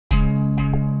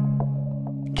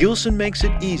Gilson makes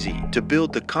it easy to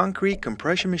build the concrete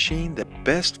compression machine that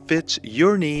best fits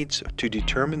your needs to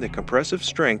determine the compressive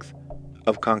strength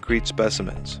of concrete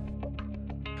specimens.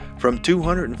 From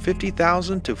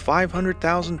 250,000 to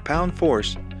 500,000 pound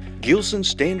force, Gilson's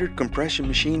standard compression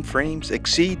machine frames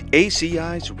exceed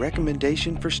ACI's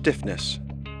recommendation for stiffness.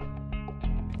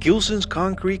 Gilson's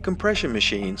concrete compression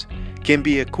machines can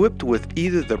be equipped with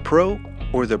either the Pro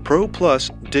or the Pro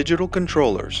Plus digital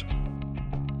controllers.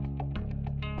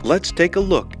 Let's take a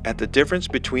look at the difference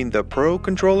between the Pro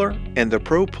controller and the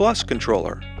Pro Plus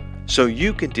controller, so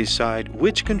you can decide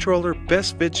which controller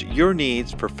best fits your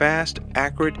needs for fast,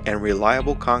 accurate, and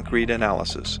reliable concrete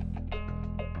analysis.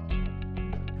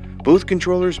 Both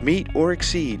controllers meet or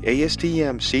exceed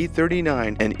ASTM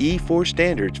C39 and E4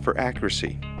 standards for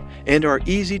accuracy, and are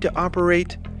easy to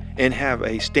operate and have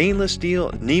a stainless steel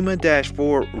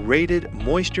NEMA-4 rated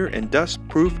moisture and dust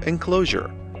proof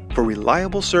enclosure for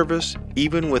reliable service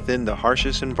even within the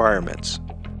harshest environments.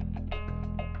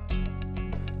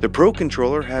 The Pro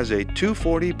controller has a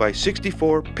 240 by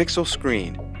 64 pixel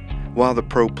screen, while the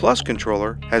Pro Plus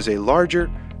controller has a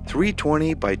larger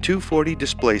 320 by 240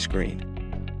 display screen.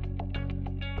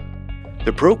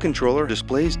 The Pro controller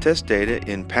displays test data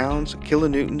in pounds,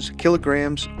 kilonewtons,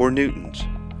 kilograms, or newtons,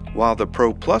 while the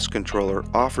Pro Plus controller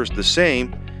offers the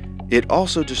same. It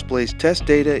also displays test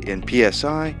data in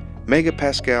PSI,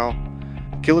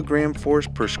 megapascal, kilogram force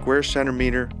per square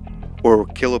centimeter, or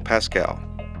kilopascal.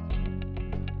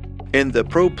 And the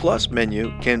Pro Plus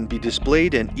menu can be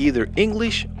displayed in either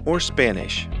English or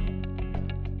Spanish.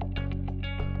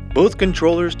 Both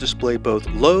controllers display both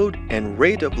load and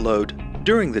rate of load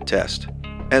during the test,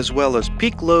 as well as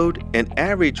peak load and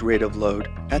average rate of load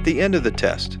at the end of the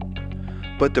test.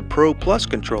 But the Pro Plus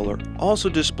controller also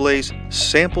displays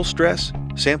sample stress,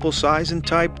 sample size and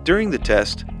type during the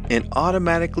test, and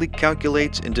automatically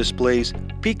calculates and displays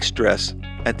peak stress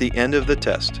at the end of the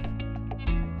test.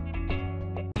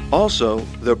 Also,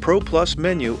 the Pro Plus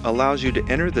menu allows you to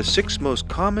enter the 6 most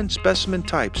common specimen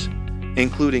types,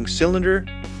 including cylinder,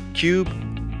 cube,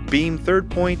 beam third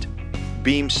point,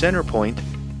 beam center point,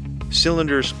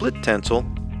 cylinder split tensile,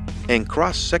 and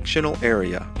cross-sectional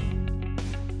area.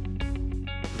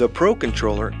 The Pro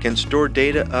controller can store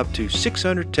data up to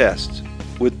 600 tests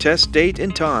with test date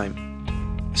and time,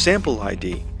 sample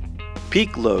ID,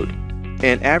 peak load,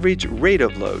 and average rate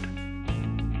of load,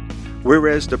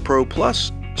 whereas the Pro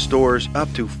Plus stores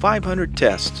up to 500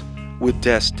 tests with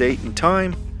test date and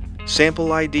time,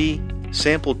 sample ID,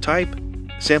 sample type,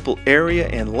 sample area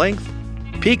and length,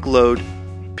 peak load,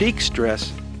 peak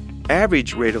stress,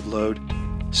 average rate of load,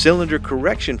 cylinder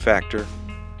correction factor,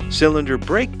 cylinder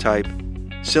break type,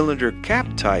 cylinder cap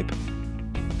type,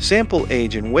 sample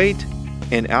age and weight,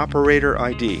 and operator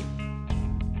ID.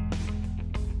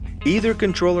 Either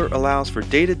controller allows for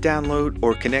data download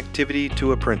or connectivity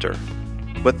to a printer,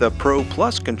 but the Pro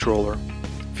Plus controller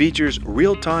features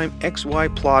real-time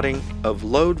XY plotting of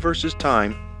load versus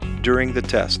time during the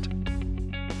test.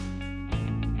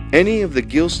 Any of the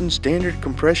Gilson standard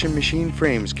compression machine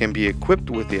frames can be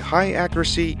equipped with the high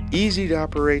accuracy, easy to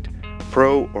operate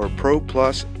Pro or Pro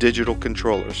Plus digital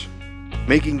controllers,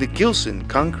 making the Gilson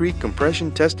concrete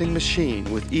compression testing machine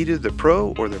with either the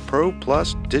Pro or the Pro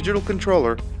Plus digital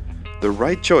controller the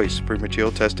right choice for your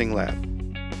material testing lab.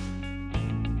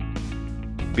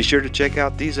 Be sure to check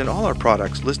out these and all our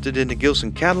products listed in the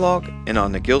Gilson catalog and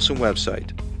on the Gilson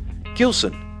website.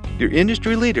 Gilson, your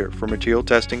industry leader for material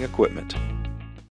testing equipment.